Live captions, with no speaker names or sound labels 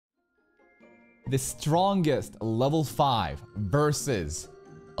the strongest level 5 versus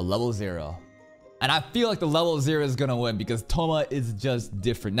a level 0. And I feel like the level 0 is gonna win because Toma is just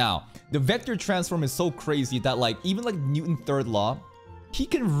different. Now, the vector transform is so crazy that like even like Newton's third law, he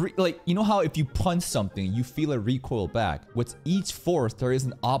can like, you know how if you punch something, you feel a recoil back. With each force, there is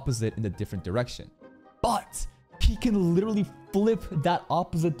an opposite in a different direction. But he can literally flip that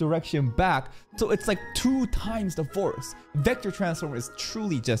opposite direction back. So it's like 2 times the force. Vector transform is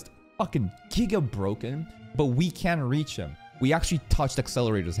truly just fucking giga broken, but we can reach him. We actually touched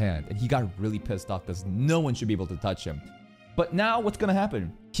Accelerator's hand, and he got really pissed off because no one should be able to touch him. But now what's gonna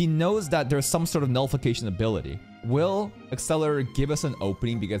happen? He knows that there's some sort of nullification ability. Will Accelerator give us an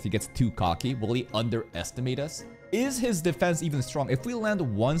opening because he gets too cocky? Will he underestimate us? Is his defense even strong? If we land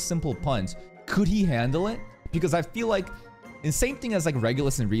one simple punch, could he handle it? Because I feel like the same thing as like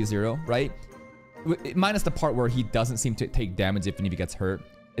Regulus and ReZero, right? Minus the part where he doesn't seem to take damage if he gets hurt.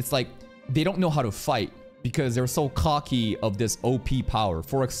 It's like they don't know how to fight because they're so cocky of this OP power.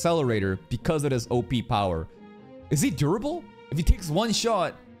 For Accelerator, because of this OP power, is he durable? If he takes one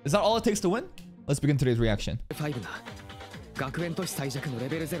shot, is that all it takes to win? Let's begin today's reaction.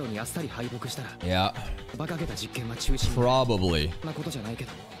 Yeah. Probably.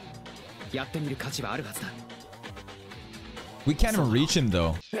 We can't even reach him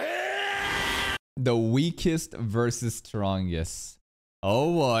though. The weakest versus strongest.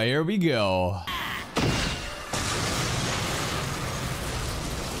 Oh boy, here we go.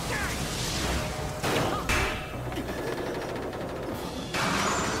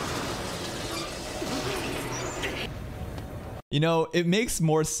 You know, it makes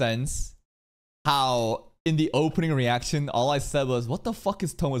more sense how in the opening reaction, all I said was, what the fuck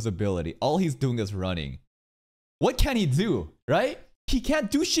is Toma's ability? All he's doing is running. What can he do, right? He can't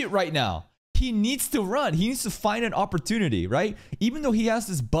do shit right now. He needs to run. He needs to find an opportunity, right? Even though he has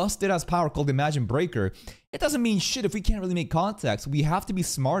this busted ass power called Imagine Breaker, it doesn't mean shit if we can't really make contacts. We have to be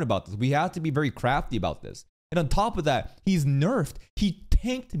smart about this. We have to be very crafty about this. And on top of that, he's nerfed. He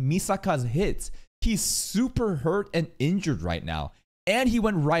tanked Misaka's hits. He's super hurt and injured right now. And he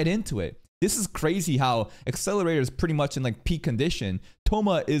went right into it. This is crazy how Accelerator is pretty much in like peak condition.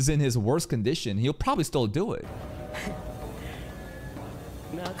 Toma is in his worst condition. He'll probably still do it.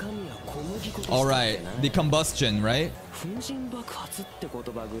 Alright, the combustion, right?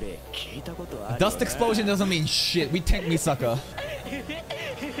 Dust explosion doesn't mean shit. We tank Misaka.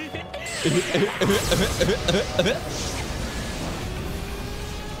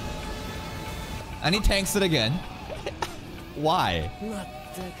 And he tanks it again. Why?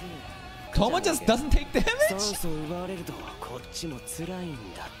 Toma just doesn't take damage?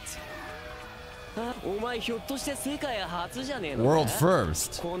 World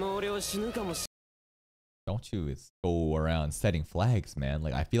first. Don't you go around setting flags, man.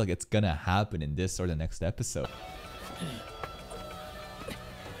 Like, I feel like it's gonna happen in this or the next episode.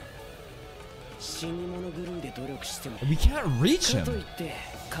 We can't reach him.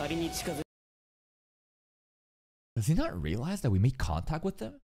 Does he not realize that we made contact with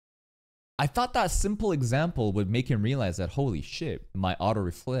him? I thought that simple example would make him realize that, holy shit, my auto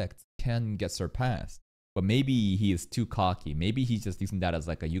reflect can get surpassed. But maybe he is too cocky. Maybe he's just using that as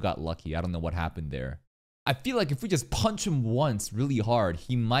like a you got lucky. I don't know what happened there. I feel like if we just punch him once really hard,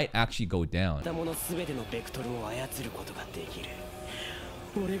 he might actually go down.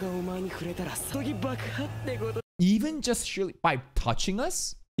 Even just surely by touching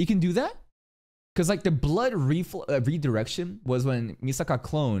us, he can do that? Because like the blood redirection was when Misaka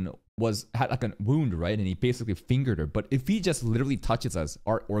clone had like a wound, right? And he basically fingered her. But if he just literally touches us,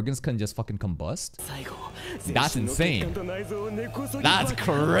 our organs can just fucking combust? That's insane. That's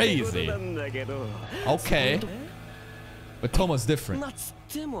crazy. Okay. But Toma's different.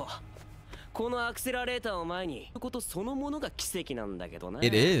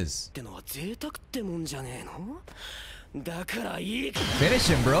 It is. Finish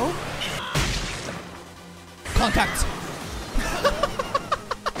him, bro. Contact.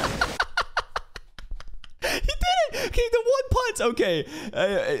 He did it. Okay, the one punch. Okay,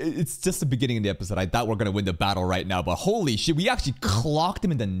 it's just the beginning of the episode. I thought we're gonna win the battle right now, but holy shit, we actually clocked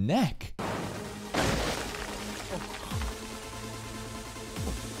him in the neck.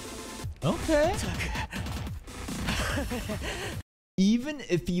 Okay. Even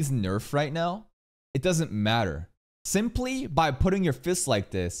if he's nerfed right now, it doesn't matter. Simply by putting your fist like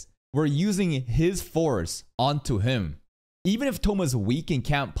this, we're using his force onto him. Even if Toma's weak and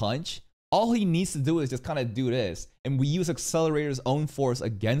can't punch, all he needs to do is just kind of do this, and we use Accelerator's own force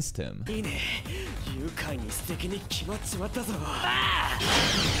against him.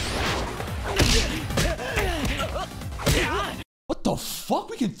 What the fuck?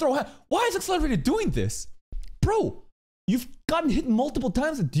 We can throw... Why is Accelerator doing this? Bro, you've gotten hit multiple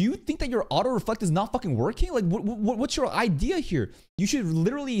times. Do you think that your auto reflect is not fucking working? Like, what's your idea here? You should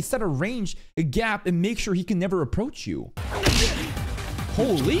literally set a range, a gap, and make sure he can never approach you.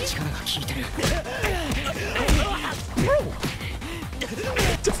 Holy. Bro.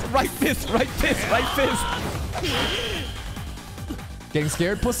 Just right fist, right fist, right fist. Getting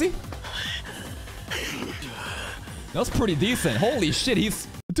scared, pussy? That's pretty decent. Holy shit,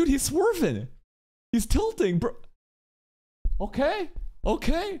 dude, he's swerving. He's tilting, bro. Okay.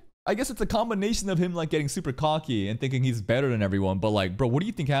 I guess it's a combination of him like getting super cocky and thinking he's better than everyone. But like, bro, what do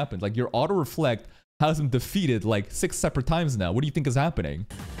you think happened? Like, your auto reflect has him defeated like 6 separate times now. What do you think is happening?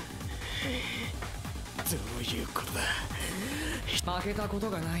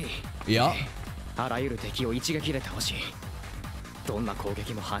 Yeah.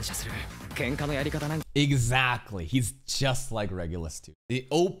 Exactly. He's just like Regulus too. The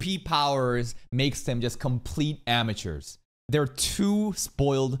OP powers makes them just complete amateurs. They're too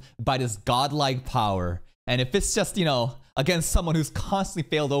spoiled by this godlike power. And if it's just, you know, against someone who's constantly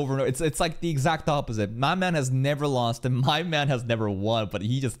failed over and over, it's like the exact opposite. My man has never lost and my man has never won, but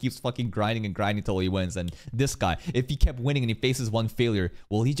he just keeps fucking grinding and grinding till he wins. And this guy, if he kept winning and he faces one failure,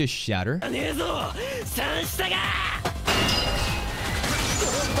 will he just shatter?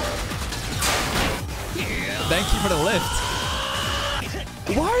 Thank you for the lift.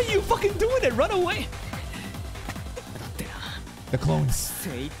 Why are you fucking doing it? Run away. The clones.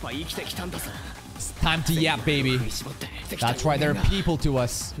 It's time to yap, baby. That's right, they're people to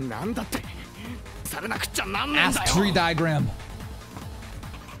us. Ask tree diagram.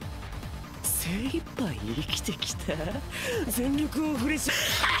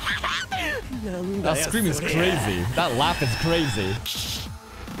 That scream is crazy. That laugh is crazy.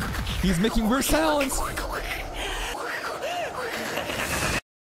 He's making weird sounds.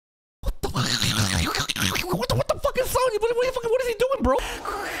 What the fuck is sound? What is he doing, bro?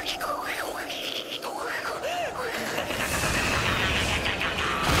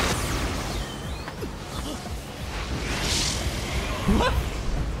 What?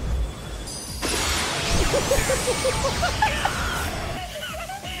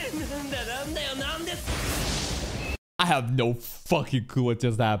 I have no fucking clue what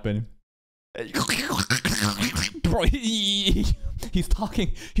just happened. Bro, he's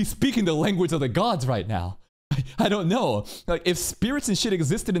talking, he's speaking the language of the gods right now. I don't know. Like, if spirits and shit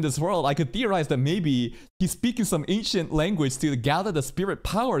existed in this world, I could theorize that maybe he's speaking some ancient language to gather the spirit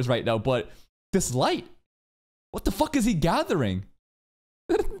powers right now, but this light, what the fuck is he gathering?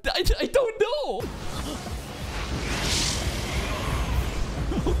 I don't know.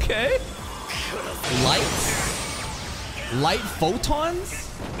 Okay. Light photons?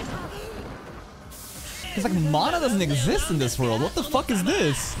 It's like mana doesn't exist in this world. What the fuck is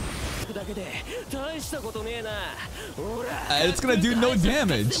this? It's gonna do no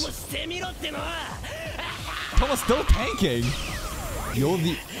damage. Toma's still tanking. Yo,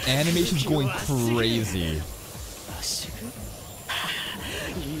 the animation's going crazy.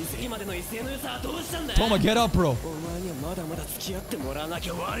 Toma, get up, bro.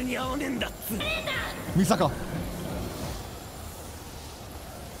 Misaka.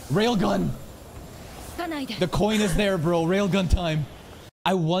 Railgun. The coin is there, bro. Railgun time.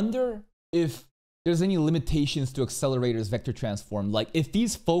 I wonder if there's any limitations to Accelerator's vector transform. Like, if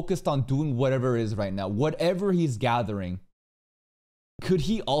he's focused on doing whatever it is right now, whatever he's gathering, could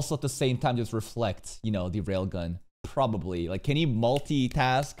he also at the same time just reflect, you know, the railgun? Probably. Like, can he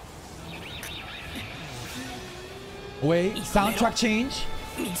multitask? Wait, soundtrack change?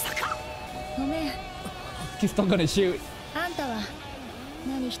 He's still gonna shoot.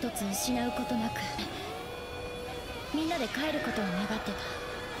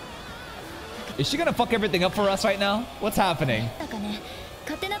 Is she gonna fuck everything up for us right now? What's happening?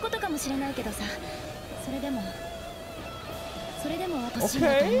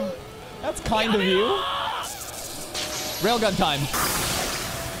 Okay, that's kind of you. Railgun time.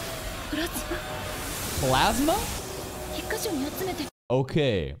 Plasma?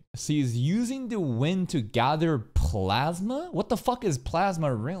 Okay, so he's using the wind to gather plasma? What the fuck is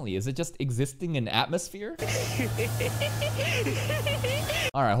plasma really? Is it just existing in atmosphere?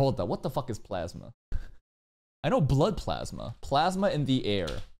 Alright, hold up. What the fuck is plasma? I know blood plasma. Plasma in the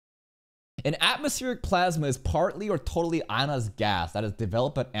air. An atmospheric plasma is partly or totally ionized gas that is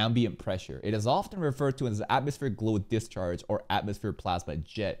developed at ambient pressure. It is often referred to as atmospheric glow discharge or atmospheric plasma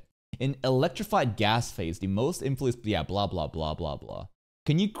jet. In electrified gas phase, the most influence, yeah, blah, blah, blah, blah, blah.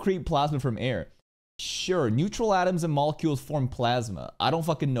 Can you create plasma from air? Sure, neutral atoms and molecules form plasma. I don't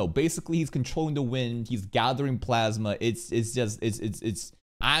fucking know. Basically, he's controlling the wind. He's gathering plasma. It's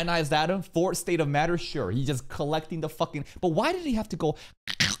ionized atom, fourth state of matter. Sure, he's just collecting the fucking. But why did he have to go?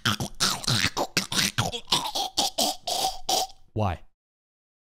 Why?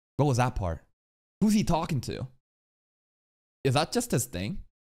 What was that part? Who's he talking to? Is that just his thing?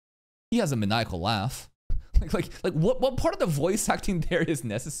 He has a maniacal laugh. Like what part of the voice acting there is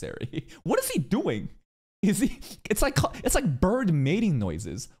necessary? What is he doing? Is he? It's like bird mating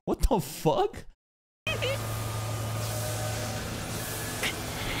noises. What the fuck?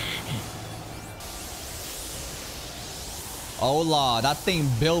 Hola, that thing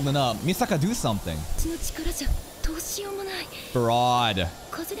building up. Misaka, do something. Broad.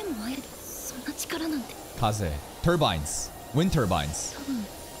 Kaze. Turbines. Wind turbines.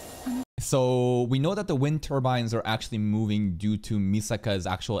 So we know that the wind turbines are actually moving due to Misaka's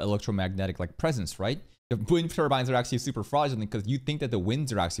actual electromagnetic presence, right? The wind turbines are actually super fraudulent because you think that the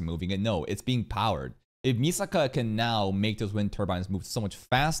winds are actually moving, and no, it's being powered. If Misaka can now make those wind turbines move so much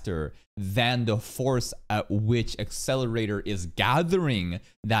faster than the force at which Accelerator is gathering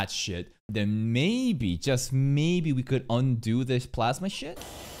that shit, then maybe, just maybe, we could undo this plasma shit?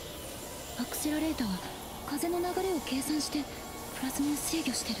 Accelerator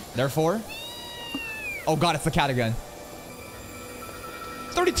Therefore? Oh god, it's the cat again.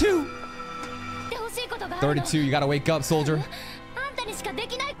 32! 32, you gotta wake up, soldier.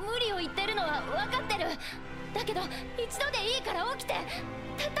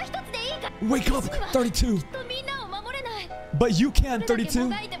 Wake up, 32! But you can,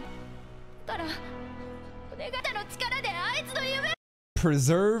 32!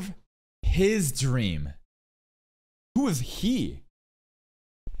 Preserve his dream. Who is he?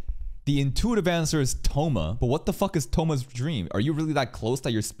 The intuitive answer is Toma, but what the fuck is Toma's dream? Are you really that close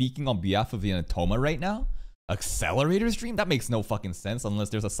that you're speaking on behalf of the Toma right now? Accelerator's dream? That makes no fucking sense unless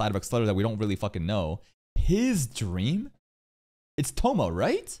there's a side of Accelerator that we don't really fucking know. His dream? It's Toma,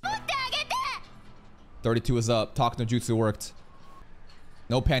 right? 32 is up. Talk no jutsu worked.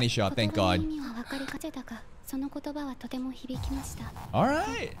 No panty shot, thank god.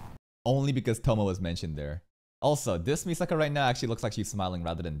 Alright. Only because Toma was mentioned there. Also, this Misaka right now actually looks like she's smiling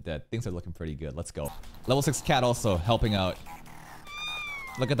rather than dead. Things are looking pretty good. Let's go. Level 6 cat also helping out.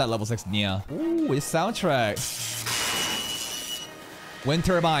 Look at that level 6 Nia. Ooh, his soundtrack. Wind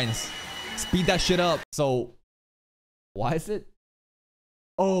turbines. Speed that shit up. So, why is it?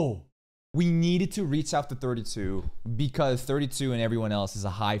 Oh, we needed to reach out to 32 because 32 and everyone else is a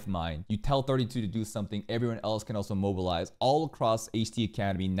hive mind. You tell 32 to do something, everyone else can also mobilize all across HT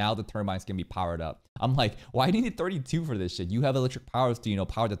Academy. Now the turbines can be powered up. I'm like, why do you need 32 for this shit? You have electric powers to, you know,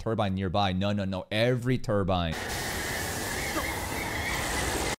 power the turbine nearby. No. Every turbine.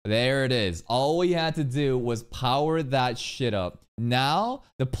 There it is. All we had to do was power that shit up. Now,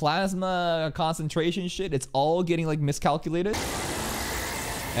 the plasma concentration shit, it's all getting like miscalculated.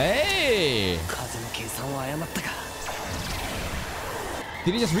 Hey!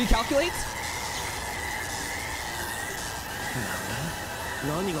 Did he just recalculate?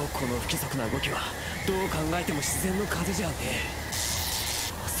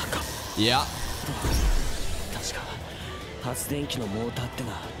 Yeah.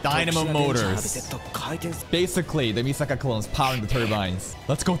 Dynamo motors. Basically, the Misaka clones powering the turbines.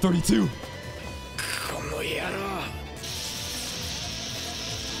 Let's go 32.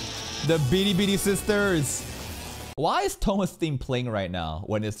 The Bitty Bitty Sisters. Why is Toma's theme playing right now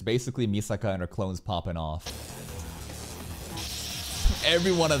when it's basically Misaka and her clones popping off?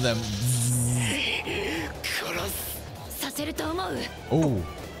 Every one of them. Oh.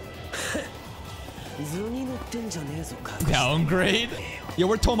 Downgrade? Yo,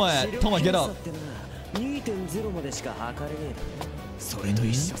 where Toma at? Toma, get up.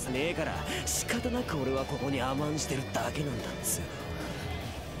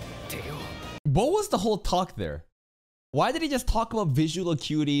 What was the whole talk there? Why did he just talk about visual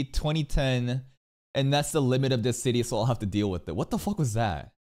acuity 2010 and that's the limit of this city, so I'll have to deal with it? What the fuck was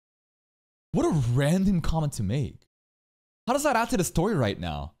that? What a random comment to make. How does that add to the story right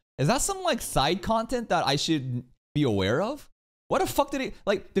now? Is that some like side content that I should be aware of? What the fuck did it,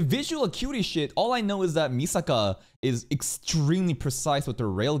 like the visual acuity shit, all I know is that Misaka is extremely precise with her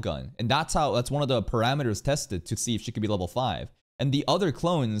railgun. And that's one of the parameters tested to see if she could be level 5. And the other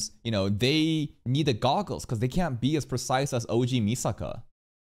clones, you know, they need the goggles because they can't be as precise as OG Misaka.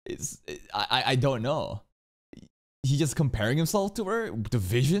 I don't know. He's just comparing himself to her? The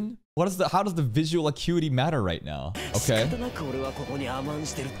vision? How does the visual acuity matter right now? Okay.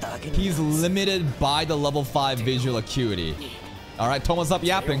 He's limited by the level 5 visual acuity. Alright, Toma's up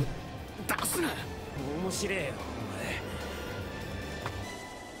yapping.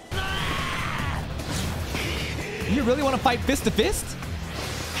 You really want to fight fist to fist?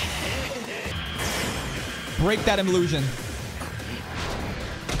 Break that illusion.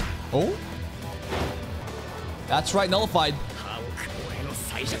 Oh? That's right, nullified.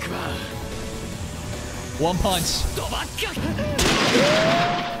 One punch.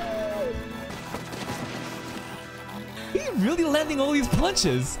 He's really landing all these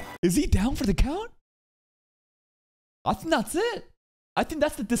punches. Is he down for the count? I think that's it. I think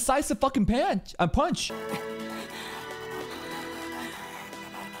that's the decisive fucking punch.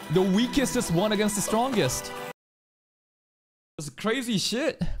 The weakest just won against the strongest. It's crazy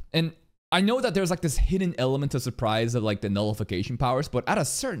shit. And I know that there's like this hidden element of surprise of like the nullification powers, but at a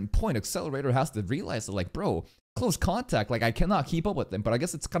certain point, Accelerator has to realize that like, bro, close contact, like I cannot keep up with them. But I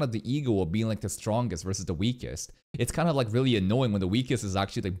guess it's kind of the ego of being like the strongest versus the weakest. It's kind of like really annoying when the weakest is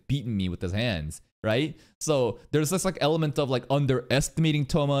actually like beating me with his hands, right? So there's this like element of like underestimating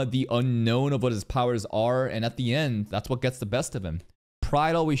Toma, the unknown of what his powers are, and at the end, that's what gets the best of him.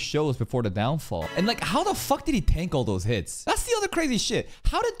 Pride always shows before the downfall. And like, how the fuck did he tank all those hits? That's the other crazy shit.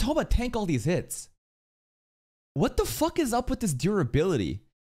 How did Toma tank all these hits? What the fuck is up with this durability?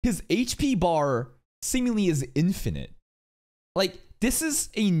 His HP bar seemingly is infinite. Like, this is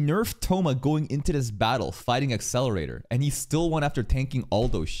a nerf Toma going into this battle fighting Accelerator, and he still won after tanking all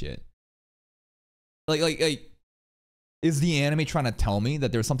those shit. Like, is the anime trying to tell me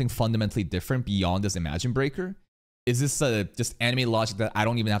that there's something fundamentally different beyond this Imagine Breaker? Is this just anime logic that I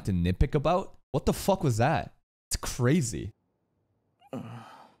don't even have to nitpick about? What the fuck was that? It's crazy.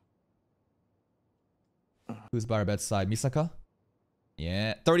 Who's by our bedside? Misaka?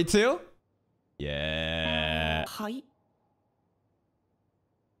 Yeah. 32? Yeah.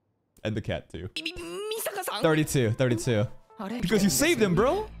 And the cat too. 32. Because you saved him,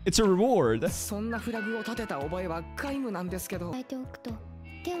 bro. It's a reward.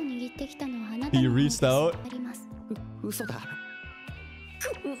 He reached out.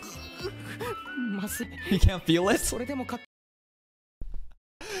 He can't feel it.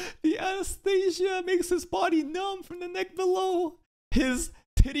 The anesthesia makes his body numb from the neck below. His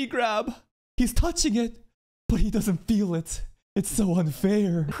titty grab. He's touching it, but he doesn't feel it. It's so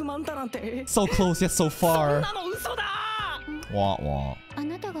unfair. So close yet so far. Wah wah.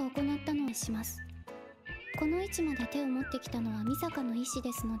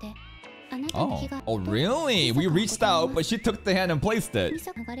 Oh, really? We reached out, but she took the hand and placed it.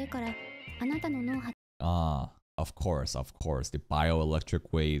 Of course. The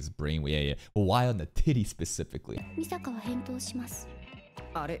bioelectric waves, brainwave. Yeah. But why on the titty specifically?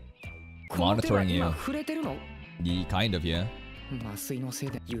 Monitoring you. Yeah, kind of, yeah.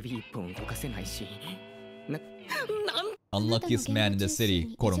 Unluckiest man in the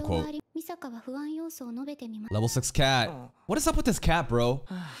city, quote unquote. Level 6 cat. What is up with this cat, bro?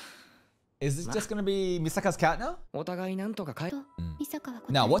 Is this just gonna be Misaka's cat now?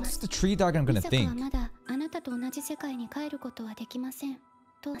 Now, what's the tree diagram gonna think?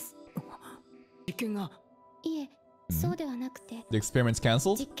 The experiment's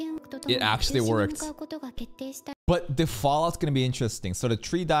cancelled? It actually worked. But the fallout's gonna be interesting. So the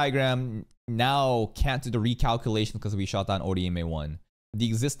tree diagram now can't do the recalculation because we shot down ODMA 1. The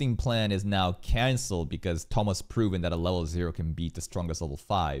existing plan is now cancelled because Toma's proven that a level 0 can beat the strongest level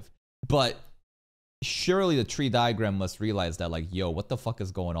 5. But surely the tree diagram must realize that, like, yo, what the fuck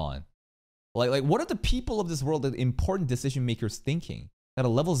is going on? Like what are the people of this world, the important decision makers, thinking? That a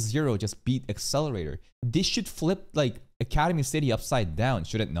level 0 just beat Accelerator. This should flip, like, Academy City upside down,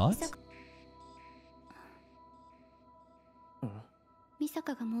 should it not?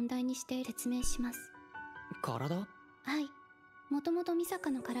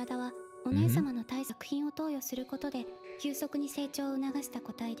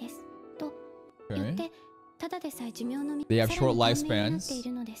 Okay. They have short lifespans.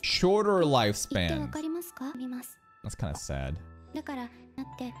 Shorter lifespans. That's kind of sad.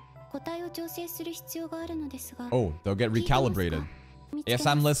 Oh, they'll get recalibrated. Yes,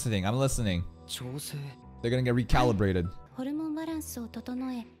 I'm listening. They're gonna get recalibrated.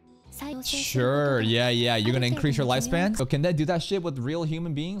 Sure, yeah. You're gonna increase your lifespan? So can they do that shit with real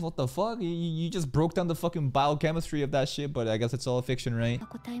human beings? What the fuck? You just broke down the fucking biochemistry of that shit, but I guess it's all a fiction, right?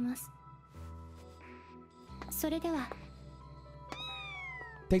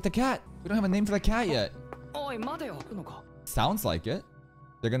 Take the cat. We don't have a name for the cat yet. Sounds like it.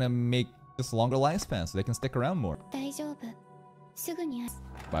 They're gonna make just longer lifespans so they can stick around more.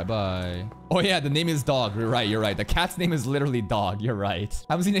 Bye-bye. Oh yeah, the name is Dog. You're right. The cat's name is literally Dog. You're right.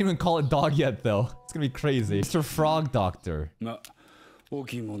 I haven't seen anyone call it Dog yet, though. It's gonna be crazy. Mr. Frog Doctor.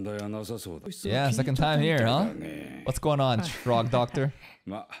 Yeah, second time here, huh? What's going on, Frog Doctor?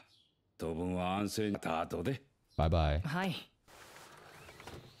 Bye-bye.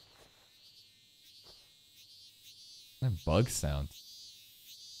 That bug sound.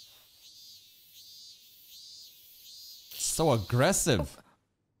 So aggressive.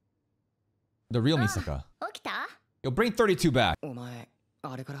 The real Misaka. Yo, bring 32 back. Oh,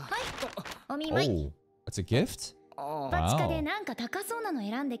 it's a gift? Wow.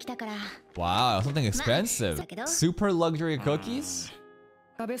 Wow, something expensive. Super luxury cookies?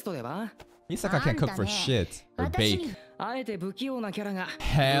 Misaka can't cook for shit. Or bake.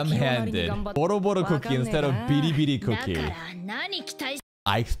 Ham-handed. Boro-boro cookie instead of biri-biri cookie.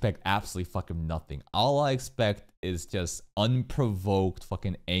 I expect absolutely fucking nothing. All I expect is just unprovoked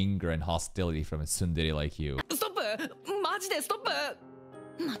fucking anger and hostility from a tsundere like you.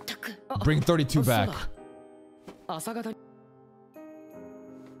 Bring 32 back.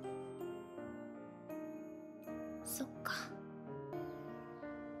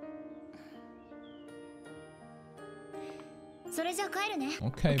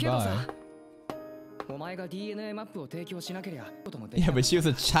 Okay, bye. Yeah, but she was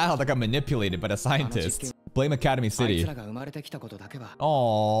a child that got manipulated by the scientists. Blame Academy City.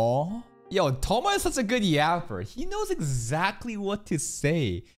 Aww. Yo, Toma is such a good yapper. He knows exactly what to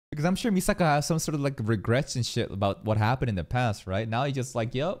say. Because I'm sure Misaka has some sort of like regrets and shit about what happened in the past, right? Now he's just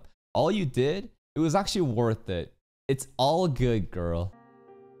like, yo, all you did, it was actually worth it. It's all good, girl.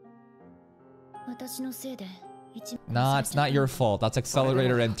 Nah, it's not your fault. That's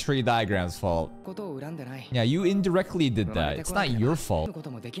Accelerator and Tree Diagram's fault. Yeah, you indirectly did that. It's not your fault.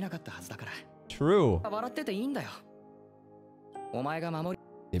 True.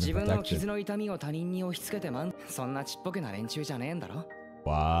 They've been protected.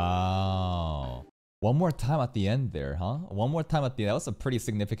 Wow. One more time at the end there, huh? One more time at the end. That was a pretty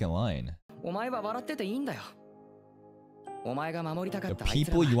significant line. The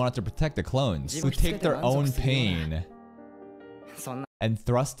people you wanted to protect, the clones, who take their own pain and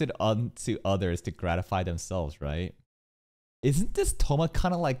thrust it onto others to gratify themselves, right? Isn't this Toma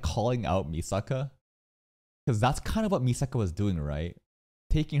kind of like calling out Misaka? Because that's kind of what Misaka was doing, right?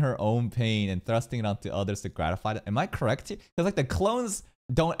 Taking her own pain and thrusting it onto others to gratify them. Am I correct here? Because like the clones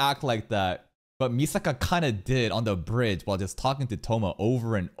don't act like that, but Misaka kind of did on the bridge while just talking to Toma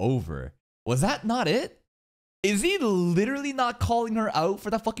over and over. Was that not it? Is he literally not calling her out for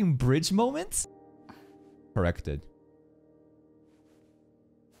that fucking bridge moment? Corrected.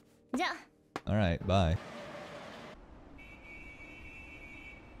 Alright, bye.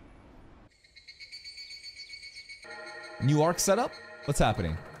 New arc setup? What's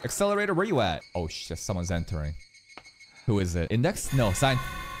happening? Accelerator, where you at? Oh shit, someone's entering. Who is it? Index? No, sign.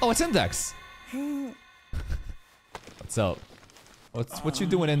 Oh, it's Index! What's up? What you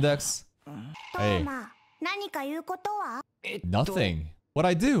doing, Index? Hey. Nothing. What'd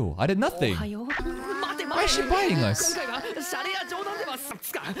I do? I did nothing. Why is she biting us?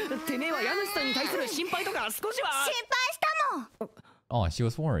 Oh, she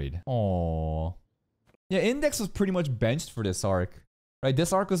was worried. Oh. Yeah, Index was pretty much benched for this arc. Right?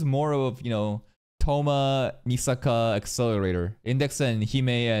 This arc was more of, you know, Toma, Misaka, Accelerator. Index and Hime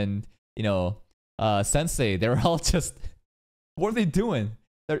and, you know, Sensei. They were all just... What are they doing?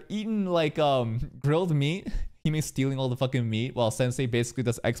 They're eating like grilled meat. Hime's stealing all the fucking meat while Sensei basically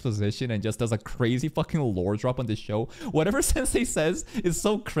does exposition and just does a crazy fucking lore drop on the show. Whatever Sensei says is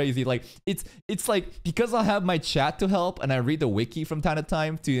so crazy. Like it's like, because I have my chat to help and I read the wiki from time to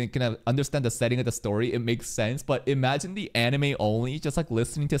time to kind of understand the setting of the story, it makes sense. But imagine the anime only, just like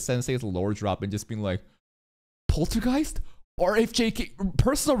listening to Sensei's lore drop and just being like, Poltergeist? RFJK,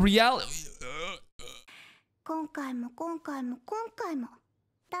 personal reality.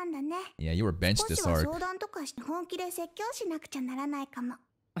 Yeah, you were benched this arc.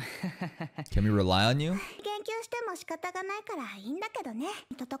 Can we rely on you?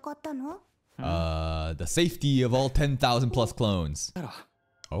 The safety of all 10,000 plus clones.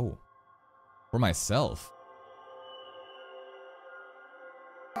 Oh. For myself.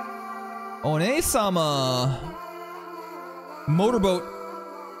 One-sama! Motorboat!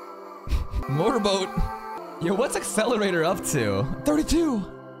 Motorboat! Yo, what's Accelerator up to?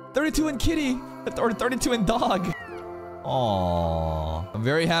 32! 32 and Kitty! Or 32 and Dog! Aww. I'm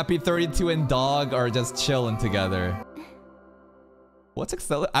very happy 32 and Dog are just chilling together. What's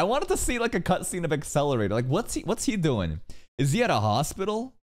Accelerator? I wanted to see like a cutscene of Accelerator. Like, what's he doing? Is he at a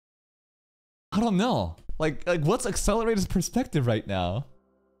hospital? I don't know. Like what's Accelerator's perspective right now?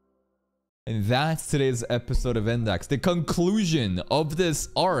 And that's today's episode of Index. The conclusion of this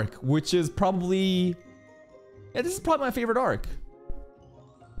arc, which is probably... Yeah, this is probably my favorite arc.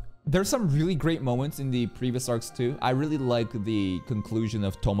 there's some really great moments in the previous arcs too. I really like the conclusion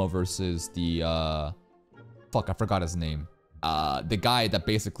of Toma versus the fuck, I forgot his name. The guy that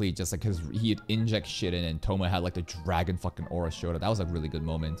basically just like he'd inject shit in, and Toma had like the dragon fucking aura showed up. That was a really good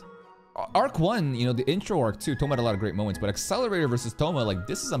moment. Arc 1, you know, the intro arc too, Toma had a lot of great moments, but Accelerator versus Toma, like,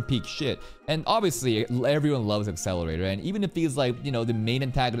 this is some peak shit. And obviously, everyone loves Accelerator, and even if he's like, you know, the main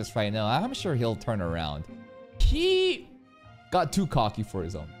antagonist right now, I'm sure he'll turn around. He got too cocky for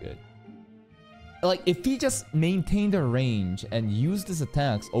his own good. Like, if he just maintained a range and used his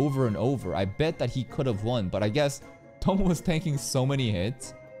attacks over and over, I bet that he could have won, but I guess Toma was tanking so many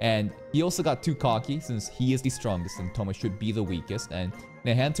hits, and he also got too cocky since he is the strongest and Toma should be the weakest, and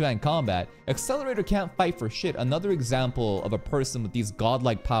in a hand-to-hand combat, Accelerator can't fight for shit. Another example of a person with these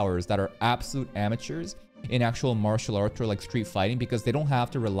godlike powers that are absolute amateurs in actual martial arts or like street fighting because they don't have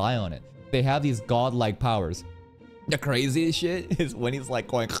to rely on it. They have these godlike powers. The craziest shit is when he's like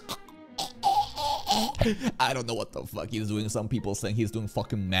going I don't know what the fuck he's doing. Some people saying he's doing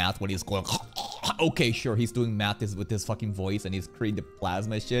fucking math when he's going okay, sure, he's doing math with his fucking voice and he's creating the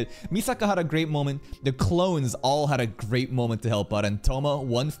plasma shit. Misaka had a great moment. The clones all had a great moment to help out, and Toma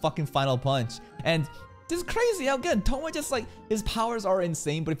one fucking final punch. And this is crazy how good Toma just like, his powers are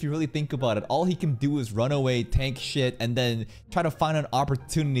insane, but if you really think about it, all he can do is run away, tank shit, and then try to find an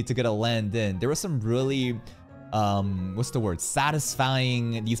opportunity to get a land in. There was some really what's the word,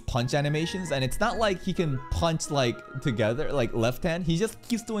 satisfying these punch animations, and it's not like he can punch like together like left hand. He just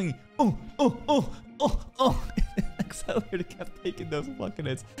keeps doing Accelerator kept taking those fucking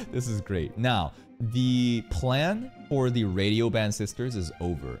hits. This is great. Now the plan for the radio band sisters is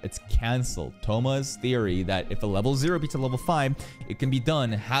over. It's cancelled. Toma's theory that if a level 0 beats a level 5 it can be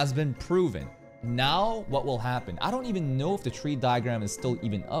done has been proven. Now, what will happen? I don't even know if the tree diagram is still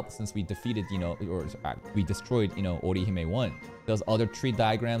even up since we defeated, you know, or we destroyed, you know, Orihime 1. Does other tree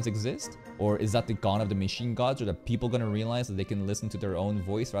diagrams exist? Or is that the gone of the machine gods? Or the people gonna realize that they can listen to their own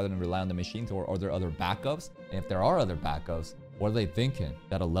voice rather than rely on the machines? Or are there other backups? And if there are other backups, what are they thinking?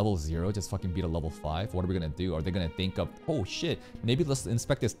 That a level 0 just fucking beat a level 5? What are we gonna do? Are they gonna think of, oh shit, maybe let's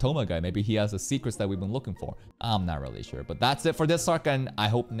inspect this Toma guy. Maybe he has the secrets that we've been looking for. I'm not really sure. But that's it for this arc, and I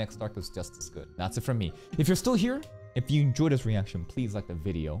hope next arc is just as good. That's it from me. If you're still here, if you enjoyed this reaction, please like the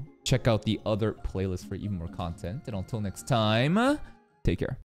video. Check out the other playlist for even more content. And until next time, take care.